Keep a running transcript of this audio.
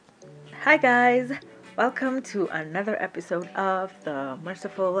Hi, guys, welcome to another episode of the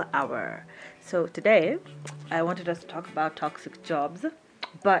Merciful Hour. So, today I wanted us to talk about toxic jobs,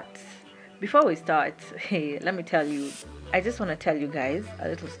 but before we start, hey, let me tell you, I just want to tell you guys a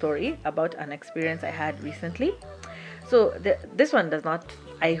little story about an experience I had recently. So, this one does not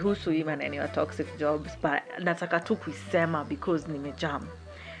aihusu even any toxic jobs, but nataka tu kuisema because nimejam.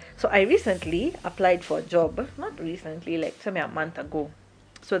 So I recently applied for a job, not recently, like a month ago.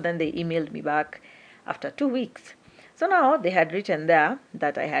 So then they emailed me back after 2 weeks. So now they had written there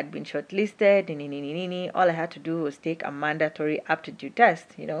that I had been shortlisted. All I had to do was take a mandatory aptitude test,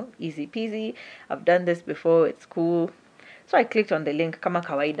 easy peasy. I've done this before, it's cool. So I clicked on the link kama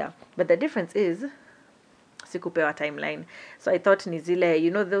kawaida. But the difference is sikupewa timeline. So I thought ni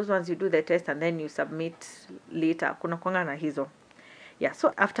zile, those ones you do the test and then you submit later. Kuna kwanga na hizo. Yeah,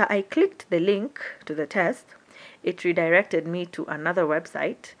 so after I clicked the link to the test, it redirected me to another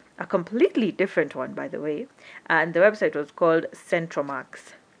website, a completely different one, by the way, and the website was called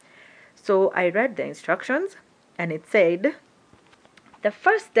Centromax. So I read the instructions, and it said, the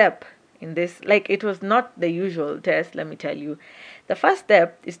first step in this, like it was not the usual test, let me tell you. The first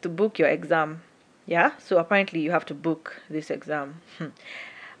step is to book your exam. Yeah, so apparently you have to book this exam.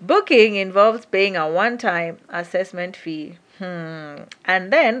 Booking involves paying a one-time assessment fee.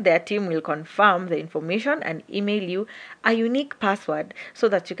 And then their team will confirm the information and email you a unique password so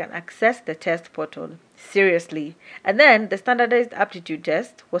that you can access the test portal. Seriously. And then the standardized aptitude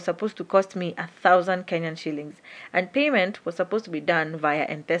test was supposed to cost me 1,000 Kenyan shillings. And payment was supposed to be done via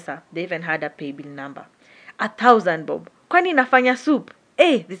M-Pesa. They even had a pay bill number. 1,000 bob. Kwani nafanya soup?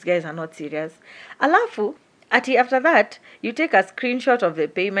 Hey, these guys are not serious. Alafu, after that, you take a screenshot of the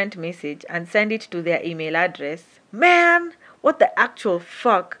payment message and send it to their email address. Man, what the actual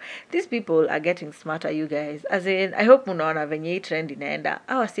fuck? These people are getting smarter, you guys. As in, I hope munaona venye hii trend inaenda.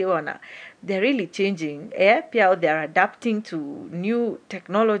 Wasiwana, they're really changing. Pia they're adapting to new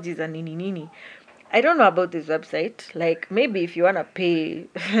technologies and nini. I don't know about this website. Like, maybe if you want to pay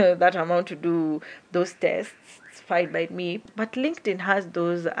that amount to do those tests, it's fine by me. But LinkedIn has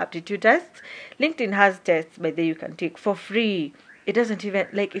those aptitude tests. LinkedIn has tests by the you can take for free. It doesn't even,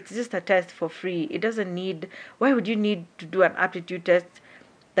 like, it's just a test for free. It doesn't need, why would you need to do an aptitude test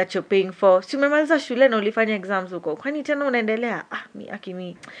that you're paying for? Si umemaliza shule na ulifanya exams huko. Kwani tena unaendelea?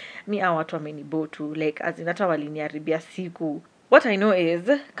 Mi hawa watu wamenibo tu. Like, as in hata waliniharibia siku. What I know is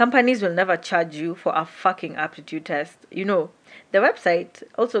companies will never charge you for a fucking aptitude test. The website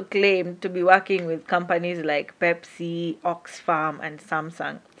also claimed to be working with companies like Pepsi, Oxfam, and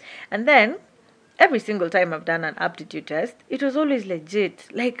Samsung. And then, every single time I've done an aptitude test, it was always legit.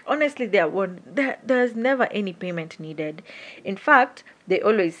 Like, honestly, there's never any payment needed. In fact, they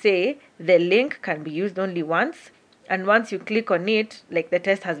always say the link can be used only once. And once you click on it, like the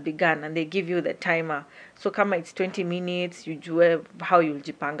test has begun and they give you the timer. So kama it's 20 minutes, you do how you'll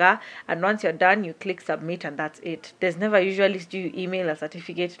jipanga. And once you're done, you click submit and that's it. There's never usually you email a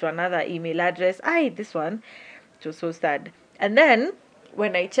certificate to another email address. This one, it was so sad. And then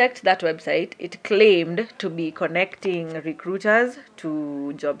when I checked that website, it claimed to be connecting recruiters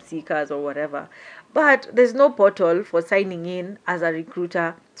to job seekers or whatever. But there's no portal for signing in as a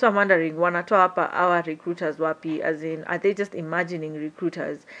recruiter. So I'm wondering, wanatoa hapa our recruiters wapi? As in, are they just imagining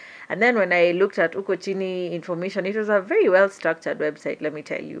recruiters? And then when I looked at uko chini information, it was a very well-structured website, let me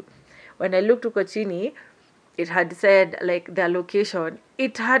tell you. When I looked uko chini, it had said, like, their location.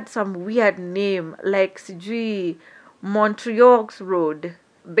 It had some weird name, like, sijui Montreal Road.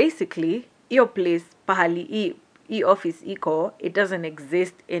 Basically, your place, pahali office iko, it doesn't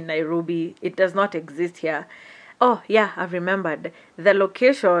exist in Nairobi. It does not exist here. Oh, yeah, I've remembered. The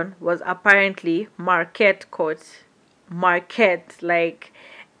location was apparently Marquette Court. Marquette, like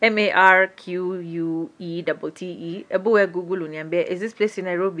Marquette. Ebuwe Google uniambie, is this place in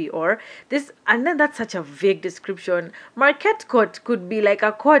Nairobi or this? And then that's such a vague description. Marquette Court could be like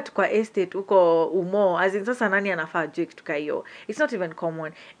a court kwa estate uko umo. As in sasa nani anafaa ajue kitu ka hiyo. It's not even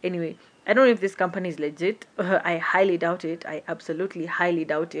common. Anyway, I don't know if this company is legit. I highly doubt it. I absolutely highly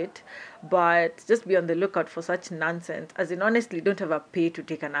doubt it. But just be on the lookout for such nonsense. As in, honestly, don't ever pay to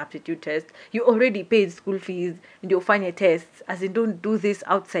take an aptitude test. You already paid school fees and you'll find your tests. As in, don't do this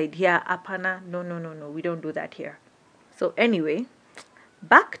outside here. Apana. No. We don't do that here. So anyway,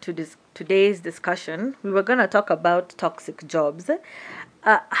 back to today's discussion. We were going to talk about toxic jobs.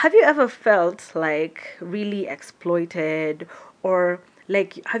 Have you ever felt like really exploited, or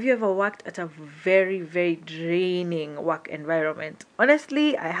like, have you ever worked at a very, very draining work environment?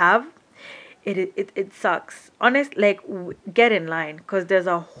 Honestly, I have. It sucks. Get in line, because there's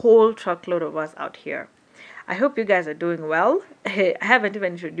a whole truckload of us out here. I hope you guys are doing well. I haven't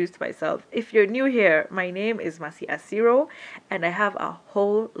even introduced myself. If you're new here, my name is Masi Asiro, and I have a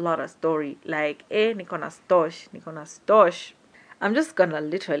whole lot of story. Like, Nikona Stosh, Nikona Stosh. I'm just gonna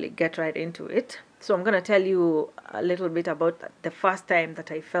literally get right into it. So I'm gonna tell you a little bit about the first time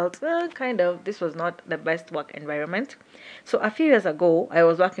that I felt this was not the best work environment. So a few years ago, I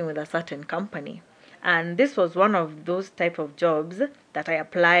was working with a certain company, and this was one of those type of jobs that I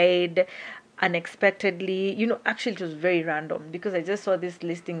applied unexpectedly. Actually, it was very random because I just saw this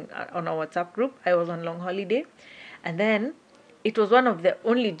listing on our WhatsApp group. I was on long holiday, and then it was one of the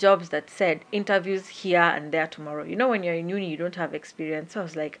only jobs that said interviews here and there tomorrow. When you're in uni, you don't have experience. So I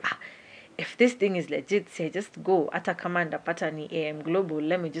was like, if this thing is legit, say just go. Ata Commander Patani AM Global,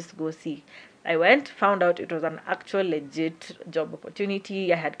 let me just go see. I went, found out it was an actual legit job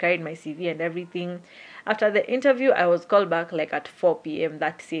opportunity. I had carried my CV and everything. After the interview, I was called back like at 4 p.m.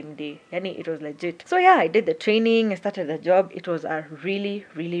 that same day. Yani, it was legit. So yeah, I did the training, I started the job. It was a really,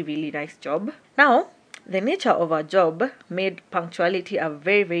 really, really nice job. Now, the nature of our job made punctuality a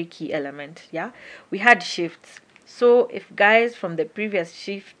very, very key element. Yeah, we had shifts. So if guys from the previous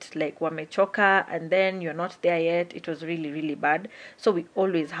shift like wamechoka and then you're not there yet, it was really, really bad. So we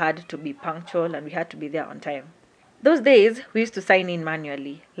always had to be punctual and we had to be there on time. Those days we used to sign in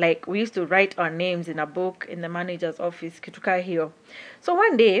manually. Like we used to write our names in a book in the manager's office, kituka hiyo. So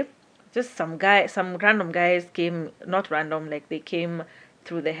one day, just some random guys came, not random, like they came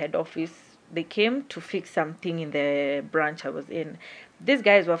through the head office. They came to fix something in the branch I was in. These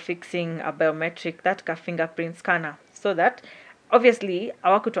guys were fixing a biometric, that fingerprint scanner, so that obviously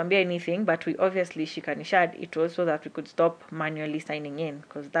hawakutuambia anything, but we obviously shikanishad it was so that we could stop manually signing in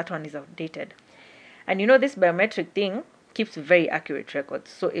because that one is outdated. And this biometric thing keeps very accurate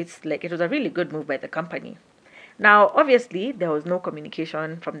records. So it's like it was a really good move by the company. Now, obviously, there was no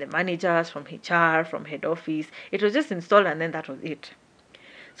communication from the managers, from HR, from head office. It was just installed and then that was it.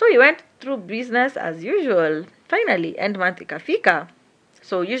 So we went through business as usual. Finally, end month ikafika.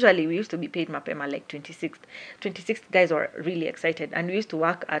 So usually we used to be paid mapema like 26th. 26th guys were really excited, and we used to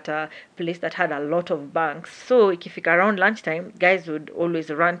work at a place that had a lot of banks. So ikifika around lunchtime, guys would always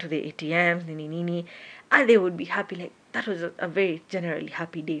run to the ATMs, nini, and they would be happy. Like that was a very generally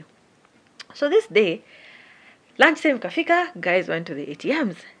happy day. So this day, lunchtime kafika, guys went to the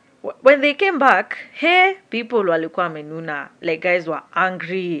ATMs. When they came back, hey, people walikuwa menuna. Like guys were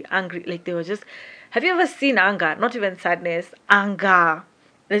angry. Like they were just, have you ever seen anger? Not even sadness, anger.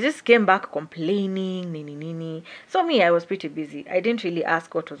 They just came back complaining, nini. So me, I was pretty busy. I didn't really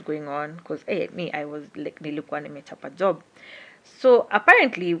ask what was going on because me, I was like, nilikuwa nimechapa job. So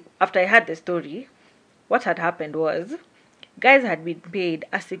apparently, after I heard the story, what had happened was, guys had been paid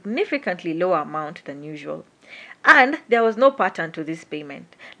a significantly lower amount than usual. And there was no pattern to this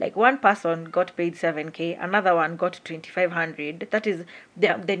payment. Like one person got paid 7k, another one got 2500. That is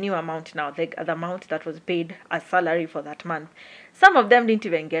the new amount now, the amount that was paid as salary for that month. Some of them didn't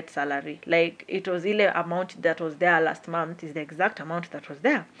even get salary. Like it was the amount that was there last month is the exact amount that was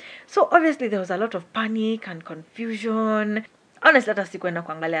there. So obviously there was a lot of panic and confusion. Honestly, hata sikuenda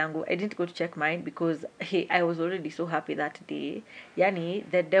kuangalia yangu. I didn't go to check mine because I was already so happy that day. Yani,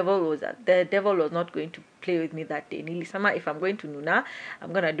 the devil was not going to play with me that day. Nilisema, if I'm going to Nuna,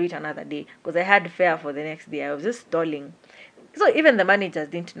 I'm going to do it another day because I had fare for the next day. I was just stalling. So even the managers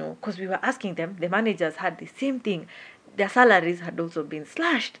didn't know because we were asking them. The managers had the same thing. Their salaries had also been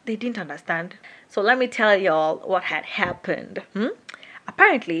slashed. They didn't understand. So let me tell y'all what had happened.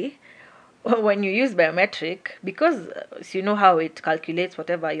 Apparently, when you use biometric, because you know how it calculates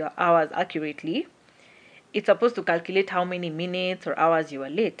whatever your hours accurately, it's supposed to calculate how many minutes or hours you are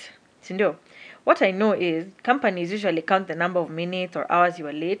late. Sindio? What I know is companies usually count the number of minutes or hours you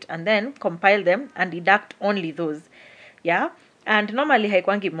are late and then compile them and deduct only those. Yeah? And normally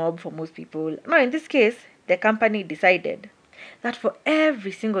haikwangi mob for most people. No, in this case, the company decided that for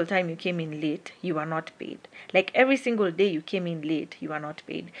every single time you came in late, you are not paid. Like every single day you came in late, you are not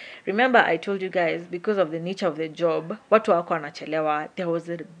paid. Remember, I told you guys, because of the nature of the job, watu wako wanachelewa, there was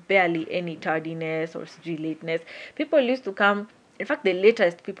barely any tardiness or lateness. People used to come. In fact, the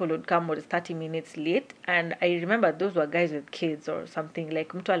latest people would come was 30 minutes late. And I remember those were guys with kids or something.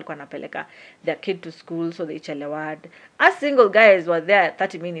 Like mtu alikuwa anapeleka their kid to school, so they chelewad. Us single guys were there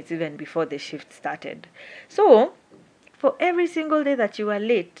 30 minutes even before the shift started. So for every single day that you are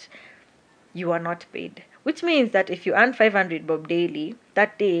late, you are not paid. Which means that if you earn 500 bob daily,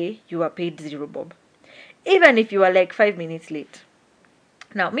 that day you are paid 0 bob. Even if you are like 5 minutes late.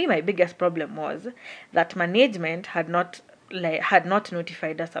 Now, my biggest problem was that management had not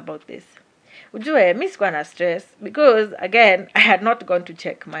notified us about this. Ujue, mi sikuwa na stress because, again, I had not gone to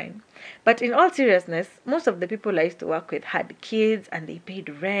check mine. But in all seriousness, most of the people I used to work with had kids and they paid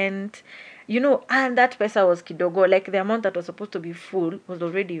rent, and that pesa was kidogo. Like the amount that was supposed to be full was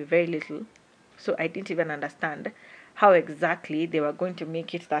already very little. So I didn't even understand how exactly they were going to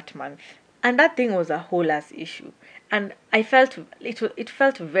make it that month. And that thing was a whole ass issue. And I felt it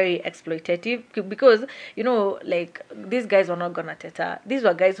felt very exploitative because like these guys were not gonna teta. These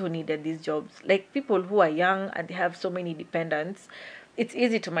were guys who needed these jobs. Like people who are young and they have so many dependents, it's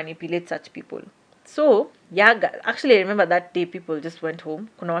easy to manipulate such people. So yeah, actually I remember that day people just went home.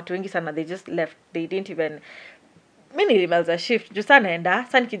 Kuna watu wengi sana, they just left. They didn't even, mi nilimaliza shift juu saa naenda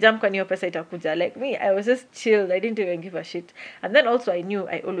saa nikijam kwa niyo pesa itakuja. Like me, I was just chilled, I didn't even give a shit. And then also I knew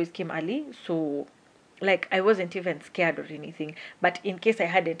I always came early, so like I wasn't even scared or anything. But in case I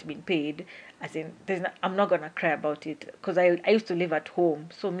hadn't been paid, as in I'm not gonna cry about it because I used to live at home,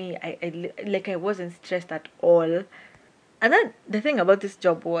 so me, I wasn't stressed at all. And then the thing about this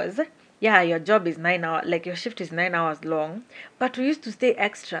job was, yeah, your job is 9 hours, like your shift is 9 hours long, but we used to stay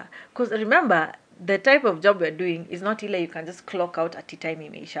extra. Because remember, the type of job we're doing is not like you can just clock out at the time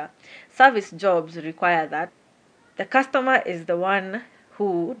imeisha. Service jobs require that the customer is the one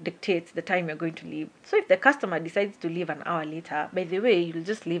who dictates the time you're going to leave. So if the customer decides to leave an hour later, by the way, you'll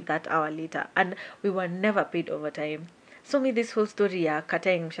just leave that hour later. And we were never paid overtime. So me, this whole story,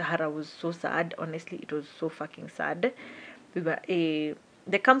 cutting mshahara was so sad. Honestly, it was so fucking sad.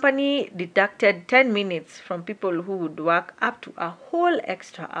 The company deducted 10 minutes from people who would work up to a whole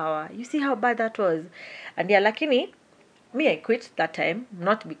extra hour. You see how bad that was? And yeah, luckily, me, I quit that time,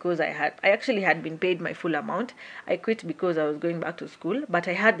 not because I actually had been paid my full amount. I quit because I was going back to school, but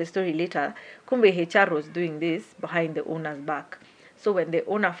I heard the story later. Kumbe HR was doing this behind the owner's back. So when the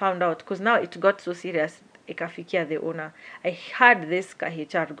owner found out, because now it got so serious, ikafikia the owner, I heard this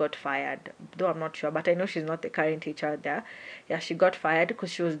HR got fired, though I'm not sure, but I know she's not the current HR there. Yeah, she got fired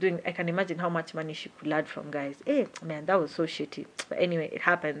because she was doing, I can imagine how much money she could learn from guys. Hey, man, that was so shitty. But anyway, it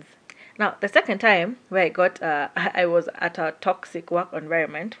happens. Now, the second time where I was at a toxic work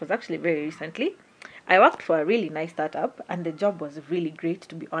environment was actually very recently. I worked for a really nice startup and the job was really great,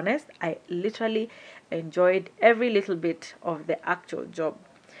 to be honest. I literally enjoyed every little bit of the actual job.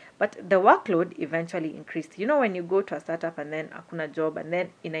 But the workload eventually increased. You know when you go to a startup and then hakuna job and then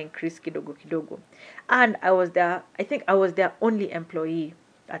ina increase kidogo kidogo. And I think I was their only employee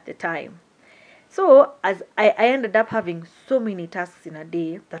at the time. So as I ended up having so many tasks in a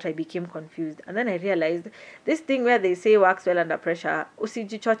day that I became confused. And then I realized this thing where they say works well under pressure,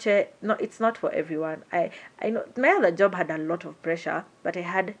 usijichoche, no, it's not for everyone. I know my other job had a lot of pressure, but I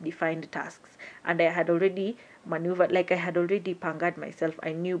had defined tasks. And I had already maneuvered, like I had already pangad myself.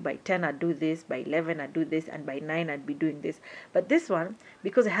 I knew by 10 I'd do this, by 11 I'd do this, and by 9 I'd be doing this. But this one,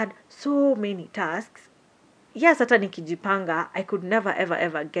 because I had so many tasks, yes, hata nikijipanga, I could never ever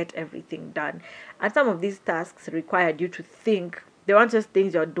ever get everything done. And some of these tasks required you to think. They weren't just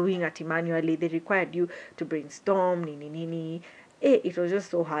things you're doing at manually. They required you to brainstorm, nini nini. It was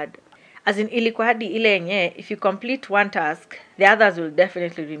just so hard. As in ilikuwa hadi ile yenye, if you complete one task, the others will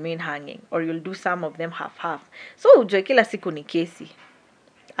definitely remain hanging. Or you'll do some of them half-half. So ujue kila siku ni kesi.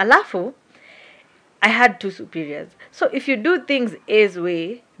 Alafu, I had two superiors. So if you do things A's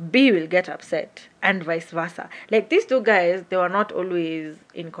way, B will get upset and vice versa. Like these two guys, they were not always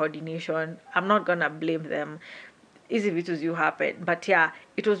in coordination. I'm not gonna blame them. Easy vitus you happen. But yeah,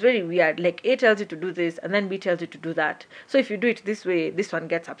 it was very weird. Like A tells you to do this and then B tells you to do that. So if you do it this way, this one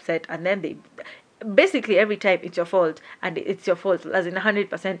gets upset and then they basically every time it's your fault and it's your fault. As in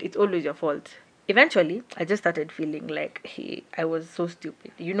 100%, it's always your fault. Eventually, I just started feeling like I was so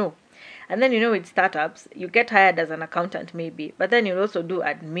stupid, And then, with startups, you get hired as an accountant maybe, but then you'll also do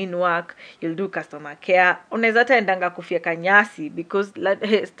admin work, you'll do customer care. Unaweza hata endanga kufyeka nyasi because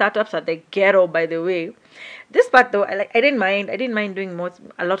startups are the ghetto, by the way. This part though, I didn't mind doing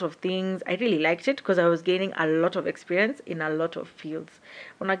a lot of things. I really liked it because I was gaining a lot of experience in a lot of fields.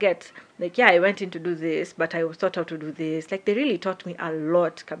 When I get I went in to do this, but I was taught how to do this. Like they really taught me a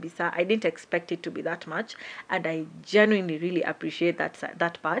lot, kabisa. I didn't expect it to be that much, and I genuinely really appreciate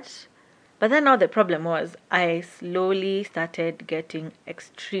that part. But then now the problem was I slowly started getting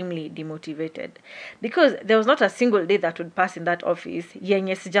extremely demotivated because there was not a single day that would pass in that office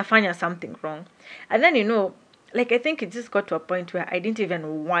yenye sijafanya something wrong. And then I think it just got to a point where I didn't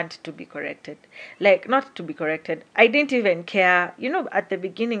even want to be corrected. Like not to be corrected. I didn't even care. At the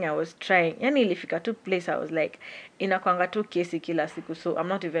beginning I was trying. Yani ilifika tu place I was like inakwanga tu kesi kila siku, so I'm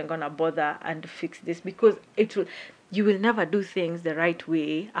not even gonna bother and fix this because you will never do things the right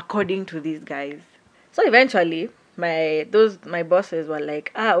way according to these guys. So eventually, my bosses were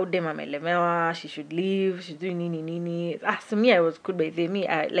like, udem amelemewa, she should leave, she's doing nini nini. So me, I was good by the me.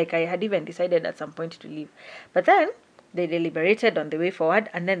 I had even decided at some point to leave, but then they deliberated on the way forward,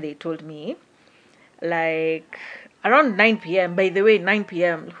 and then they told me, like, around 9 p.m. By the way, 9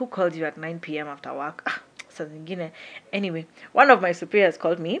 p.m. Who called you at 9 p.m. after work? So anyway, one of my superiors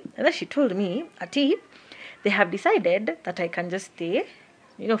called me, and then she told me, Ati, they have decided that I can just stay.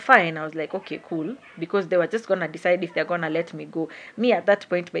 Fine. I was like, okay, cool, because they were just gonna decide if they're gonna let me go. Me at that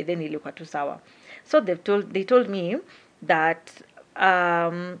point, by then, ilikuwa tu sawa. So they told me that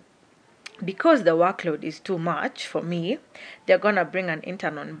because the workload is too much for me, they're gonna bring an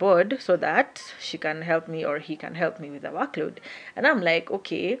intern on board so that she can help me or he can help me with the workload. And I'm like,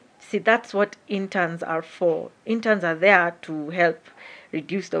 okay, see, that's what interns are for. Interns are there to help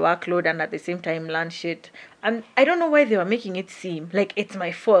reduce the workload and at the same time learn shit. And I don't know why they were making it seem like it's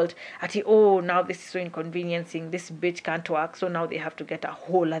my fault. Now this is so inconveniencing. This bitch can't work, so now they have to get a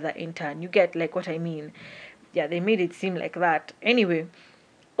whole other intern. You get like what I mean? Yeah, they made it seem like that. Anyway,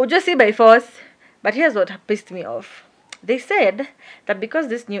 just see by force. But here's what pissed me off. They said that because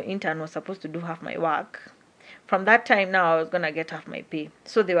this new intern was supposed to do half my work, from that time now I was gonna get half my pay.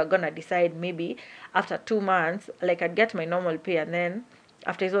 So they were gonna decide maybe after 2 months, like I'd get my normal pay, and then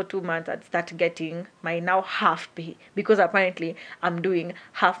after those 2 months I'd start getting my now half pay, because apparently I'm doing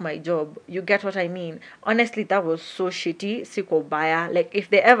half my job. You get what I mean? Honestly, that was so shitty. Siko baya. Like, if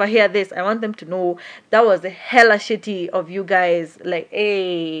they ever hear this, I want them to know that was hella shitty of you guys. Like,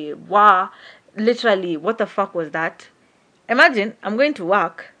 hey, wow, literally, what the fuck was that? Imagine I'm going to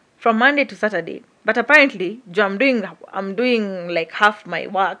work from Monday to Saturday, but apparently I'm doing like half my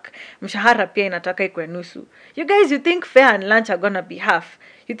work. Mshahara pia inataka ikuwe nusu. You guys, you think fare and lunch are gonna be half?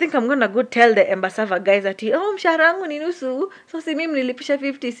 You think I'm gonna go tell the Embasava guys that mshahara wangu ni nusu, so si mimi nilipisha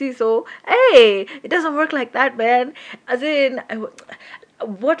 50c? So hey, it doesn't work like that, man. As in,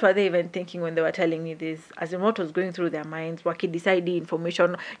 what were they even thinking when they were telling me this? As in, what was going through their minds? Wakidecide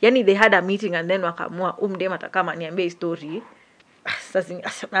information. Yani, they had a meeting and then wakamua dem atakama niambie story. Sasa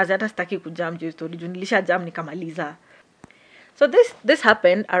hata sitaki kujam juu story, juu nilisha jam nikamaliza. So this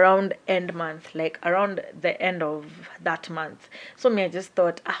happened around end month, like around the end of that month. So me, I just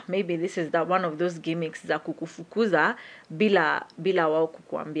thought, maybe this is one of those gimmicks za kukufukuza bila wao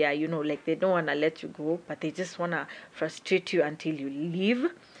kukuambia, like they don't want to let you go, but they just want to frustrate you until you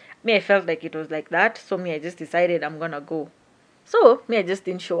leave. Me, I felt like it was like that. So me, I just decided I'm gonna go. So me, I just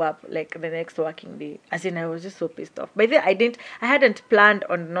didn't show up like the next working day. As in, I was just so pissed off. By then, I hadn't planned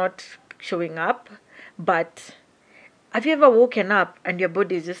on not showing up, but have you ever woken up and your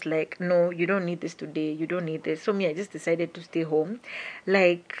body is just like, no, you don't need this today, you don't need this? So me, I just decided to stay home.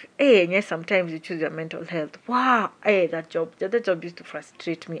 Like, hey, and yes, sometimes you choose your mental health. Wow, hey, that job used to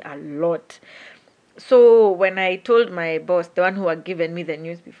frustrate me a lot. So when I told my boss, the one who had given me the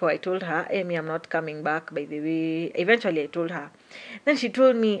news before, I told her, Amy, I'm not coming back, by the way. Eventually, I told her. Then she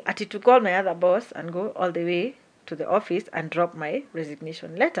told me to call my other boss and go all the way to the office and drop my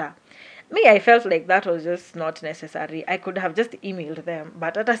resignation letter. Me, I felt like that was just not necessary. I could have just emailed them,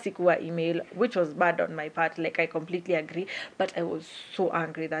 but hata sikuwa email, which was bad on my part. Like, I completely agree, but I was so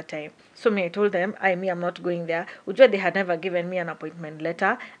angry that time. So me, I told them, I'm not going there. Ujua, they had never given me an appointment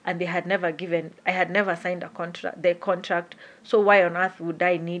letter, and I had never signed the contract. So why on earth would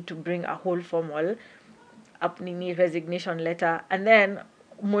I need to bring a whole formal resignation letter? And then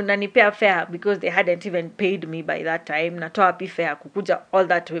munanipea fare because they hadn't even paid me by that time. Natoa pi fare kukuja all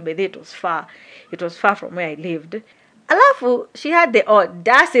that way, but it was far from where I lived. Alafu, she had the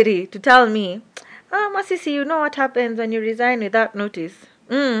audacity to tell me, Masisi, you know what happens when you resign without notice?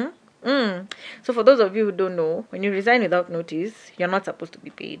 So for those of you who don't know, when you resign without notice, you're not supposed to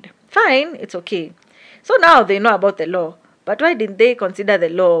be paid. Fine, it's okay. So now they know about the law. But why didn't they consider the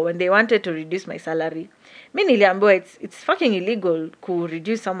law when they wanted to reduce my salary? Me niliambiwa it's fucking illegal to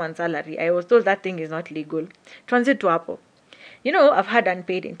reduce someone's salary. I was told that thing is not legal. Transit to Apple. I've had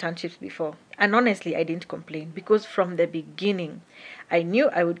unpaid internships before. And honestly, I didn't complain because from the beginning, I knew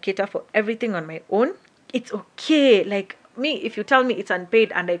I would cater for everything on my own. It's okay. Like, me, if you tell me it's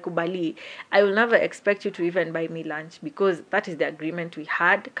unpaid and I kubali, I will never expect you to even buy me lunch because that is the agreement we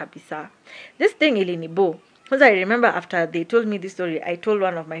had, kabisa. This thing ilinibo. Because I remember after they told me this story, I told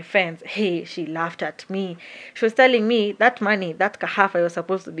one of my friends, hey, she laughed at me. She was telling me that money, that half I was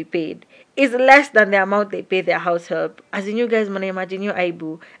supposed to be paid, is less than the amount they pay their house help. As in, you guys mna imagine yo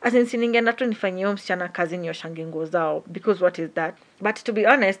aibu. As in, siningenda tu nifanyie huyo msichana kazi nioshange nguo zao. Because what is that? But to be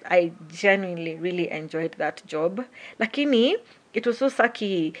honest, I genuinely really enjoyed that job. Lakini, it was so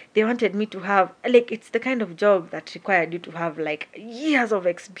sucky. They wanted me to have, like, it's the kind of job that required you to have like years of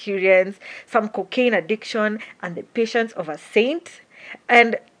experience, some cocaine addiction, and the patience of a saint.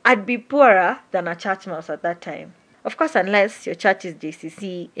 And I'd be poorer than a church mouse at that time. Of course, unless your church is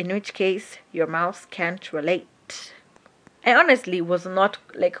JCC, in which case your mouse can't relate. I honestly was not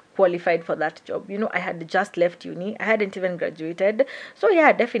like qualified for that job. I had just left uni. I hadn't even graduated. So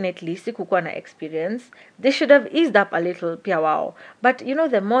yeah, definitely sikukuwa na experience. They should have eased up a little pia wow. But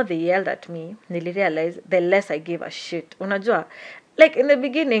the more they yelled at me, nilirealize the less I gave a shit. Unajua, like in the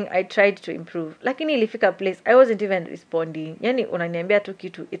beginning I tried to improve. Lakini ilifika place I wasn't even responding. Yani unaniambia tu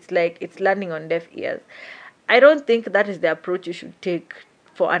kitu. It's like it's landing on deaf ears. I don't think that is the approach you should take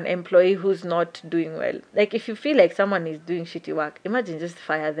for an employee who's not doing well. Like if you feel like someone is doing shitty work, imagine just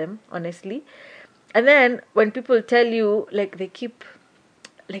fire them, honestly. And then when people tell you like they keep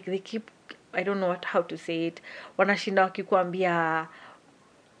I don't know how to say it. Wanashinda wakikuambia,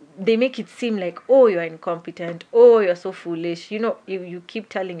 they make it seem like, oh, you're incompetent, oh, you're so foolish. You keep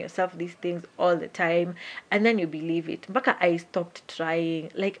telling yourself these things all the time, and then you believe it. Mpaka I stopped trying.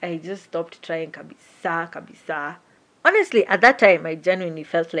 Like I just stopped trying kabisa. Honestly, at that time, I genuinely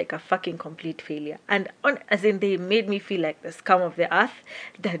felt like a fucking complete failure. And as in, they made me feel like the scum of the earth,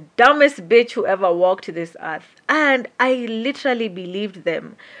 the dumbest bitch who ever walked this earth. And I literally believed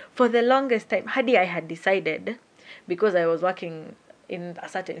them for the longest time. Hadi I had decided, because I was working in a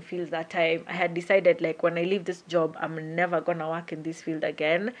certain field that time, I had decided like when I leave this job, I'm never gonna work in this field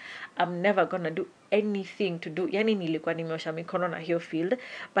again. I'm never gonna do anything to do, yani nilikuwa nimeosha mikono na hiyo field.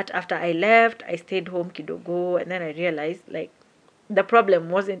 But after I left, I stayed home kidogo, and then I realized like the problem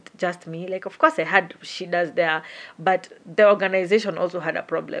wasn't just me. Like of course I had shidas there, but the organization also had a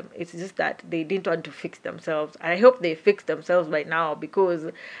problem. It's just that they didn't want to fix themselves. I hope they fix themselves by now,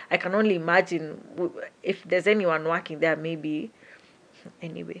 because I can only imagine if there's anyone working there, maybe.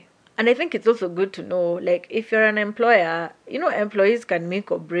 Anyway, and I think it's also good to know, like, if you're an employer, employees can make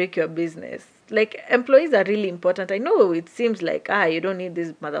or break your business. Like, employees are really important. I know it seems like, you don't need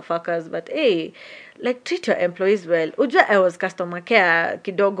these motherfuckers, but hey, like, treat your employees well. Uja, I was customer care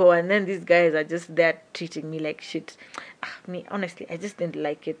kidogo, and then these guys are just there treating me like shit. Me, honestly, I just didn't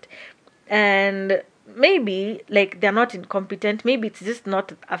like it. And maybe like they're not incompetent, maybe it's just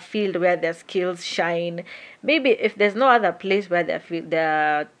not a field where their skills shine. Maybe if there's no other place where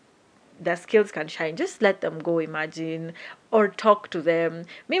their skills can shine, just let them go, imagine, or talk to them.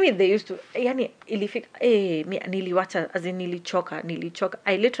 Maybe they used to, yani ilifika, me niliwacha, as in nilichoka.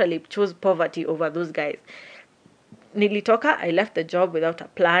 I literally chose poverty over those guys. Nilitoka, I left the job without a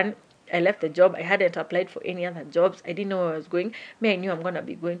plan. I left the job. I hadn't applied for any other jobs. I didn't know where I was going. I knew I'm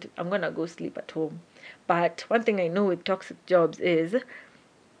gonna go sleep at home. But one thing I know with toxic jobs is,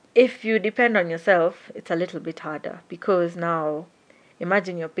 if you depend on yourself, it's a little bit harder, because now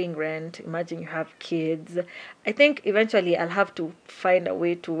imagine you're paying rent, imagine you have kids. I think eventually I'll have to find a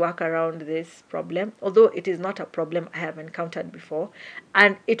way to work around this problem, although it is not a problem I have encountered before.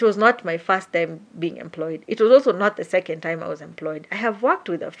 And it was not my first time being employed. It was also not the second time I was employed. I have worked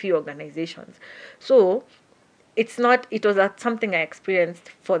with a few organizations. So it was something I experienced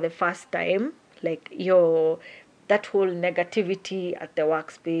for the first time. Like that whole negativity at the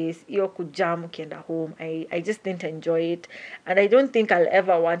workspace, iyo kujam ukienda home. I just didn't enjoy it, and I don't think I'll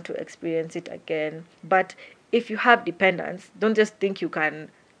ever want to experience it again. But if you have dependents, don't just think you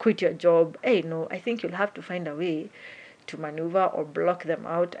can quit your job. Hey, no, I think you'll have to find a way to maneuver or block them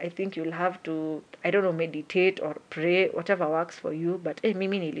out. I think you'll have to, I don't know, meditate or pray, whatever works for you. But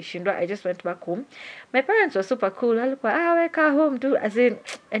mimi nilishindwa. I just went back home. My parents were super cool. Walikuwa, weka home too. As in,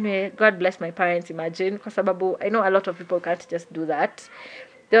 anyway, God bless my parents, imagine. Kwa sababu, I know a lot of people can't just do that.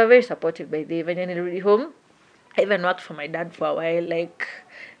 They were very supportive by the when I really home. I even worked for my dad for a while. Like,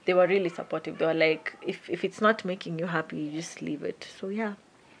 they were really supportive. They were like, if it's not making you happy, you just leave it. So yeah.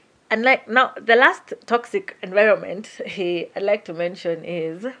 And like now, the last toxic environment I'd like to mention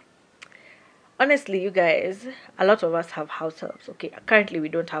is, honestly, you guys, a lot of us have house helps. Okay, currently we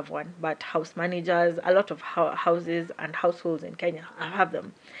don't have one, but house managers, a lot of houses and households in Kenya have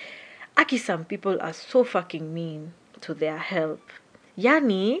them. Aki, some people are so fucking mean to their help.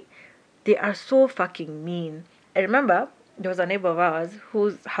 Yani, they are so fucking mean. I remember there was a neighbor of ours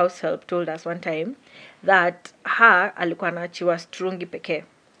whose house help told us one time that her alikuwa anaachiwa strungi pekee.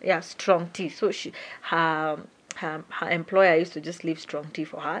 Yeah, strong tea. So her employer used to just leave strong tea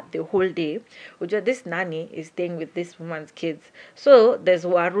for her the whole day. This nanny is staying with this woman's kids. So there's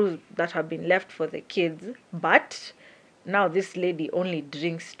warus that have been left for the kids, but now this lady only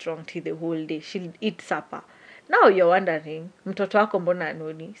drinks strong tea the whole day. She'll eat supper. Now you're wondering, mtoto wako mbona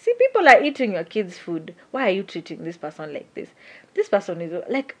anoni? See, people are eating your kids' food. Why are you treating this person like this? This person is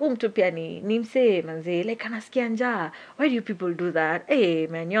like, mtu pia ni msee manze, like anasikia njaa. Why do you people do that? Hey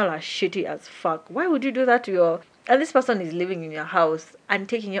man, y'all are shitty as fuck. Why would you do that to your... And this person is living in your house and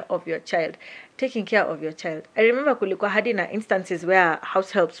taking care of your child. I remember kulikuwa hadi na instances where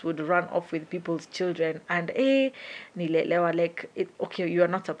house helps would run off with people's children and nilelewa like okay, you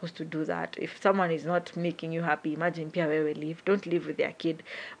are not supposed to do that. If someone is not making you happy, imagine pia wewe live. Don't live with their kid.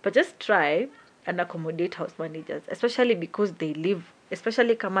 But just try and accommodate house managers, especially because they live,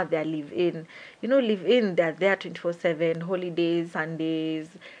 especially kama they live in. Live in, they're there 24/7, holidays, Sundays,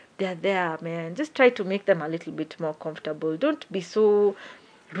 they're there, man. Just try to make them a little bit more comfortable. Don't be so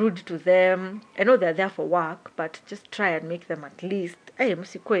rude to them. I know they're there for work, but just try and make them at least, hey,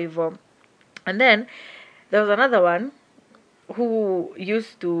 msikuwe hivyo. And then there was another one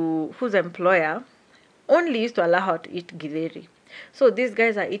whose employer only used to allow her to eat githeri. So these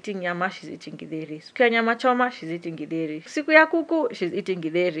guys are eating nyama, she's eating githeri. Siku ya nyama choma, she's eating githeri. Siku ya kuku, she's eating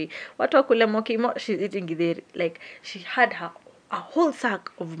githeri. Watu wa kule mokimo, she's eating githeri. Like, she had a whole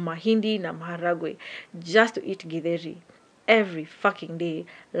sack of mahindi na maharagwe just to eat githeri every fucking day,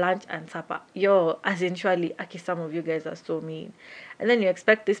 lunch and supper. Essentially, some of you guys are so mean. And then you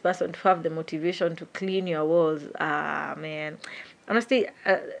expect this person to have the motivation to clean your walls. Man. Honestly,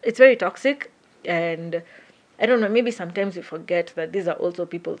 it's very toxic. And I don't know, maybe sometimes we forget that these are also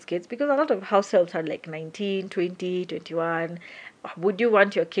people's kids, because a lot of house helps are like 19, 20, 21. Would you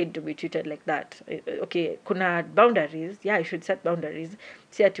want your kid to be treated like that? Okay, kuna boundaries. Yeah, you should set boundaries.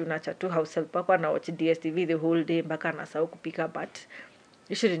 Si ati unacha tu house help wako na watch DSTV the whole day mpaka anasahau kupika, but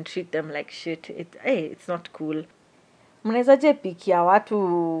you shouldn't treat them like shit. It's not cool. Mnawezaje pikia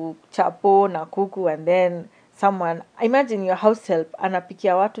watu chapo na kuku and then imagine your house help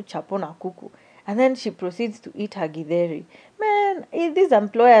anapikia watu chapo na kuku and then she proceeds to eat her githeri. Man, these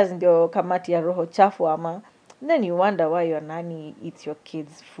employers ndio kamati ya roho chafu ama. Then you wonder why your nanny eats your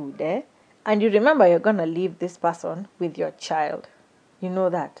kids' food, eh? And you remember you're gonna leave this person with your child. You know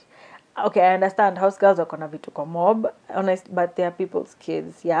that. Okay, I understand house girls are gonna be to mob, honest, but they are people's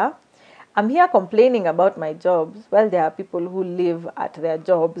kids, yeah? I'm here complaining about my jobs. Well, there are people who live at their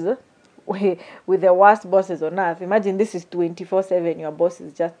jobs with the worst bosses on earth. Imagine this is 24/7. Your boss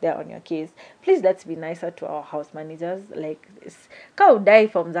is just there on your case. Please, let's be nicer to our house managers. Like, ka udai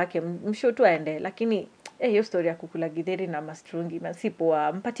from zake msho tu aende, lakini hiyo story ya kukula githeri na mastrungi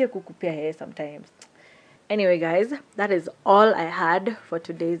masipoa, mpatie kuku pia yeye sometimes. Anyway, guys, that is all I had for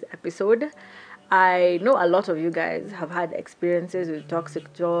today's episode. I know a lot of you guys have had experiences with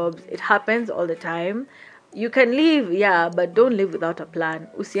toxic jobs. It happens all the time. You can leave, yeah, but don't live without a plan.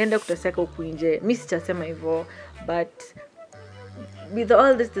 Usiende kuteseka huku nje. Mimi sitasema hivyo, but with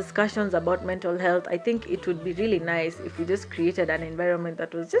all these discussions about mental health, I think it would be really nice if we just created an environment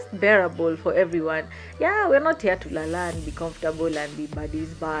that was just bearable for everyone. Yeah, we're not here to lala and be comfortable and be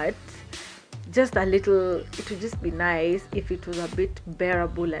buddies, but just a little, it would just be nice if it was a bit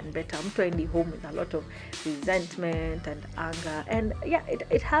bearable and better. I'm trying home with a lot of resentment and anger, and yeah,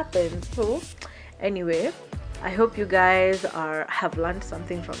 it happens. So anyway, I hope you guys have learned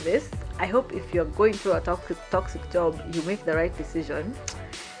something from this. I hope if you're going through a toxic job, you make the right decision.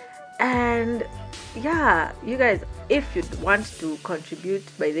 And yeah, you guys, if you want to contribute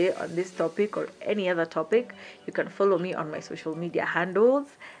by the way on this topic or any other topic, you can follow me on my social media handles.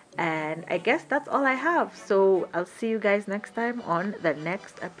 And I guess that's all I have. So I'll see you guys next time on the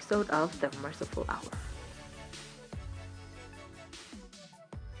next episode of The Merciful Hour.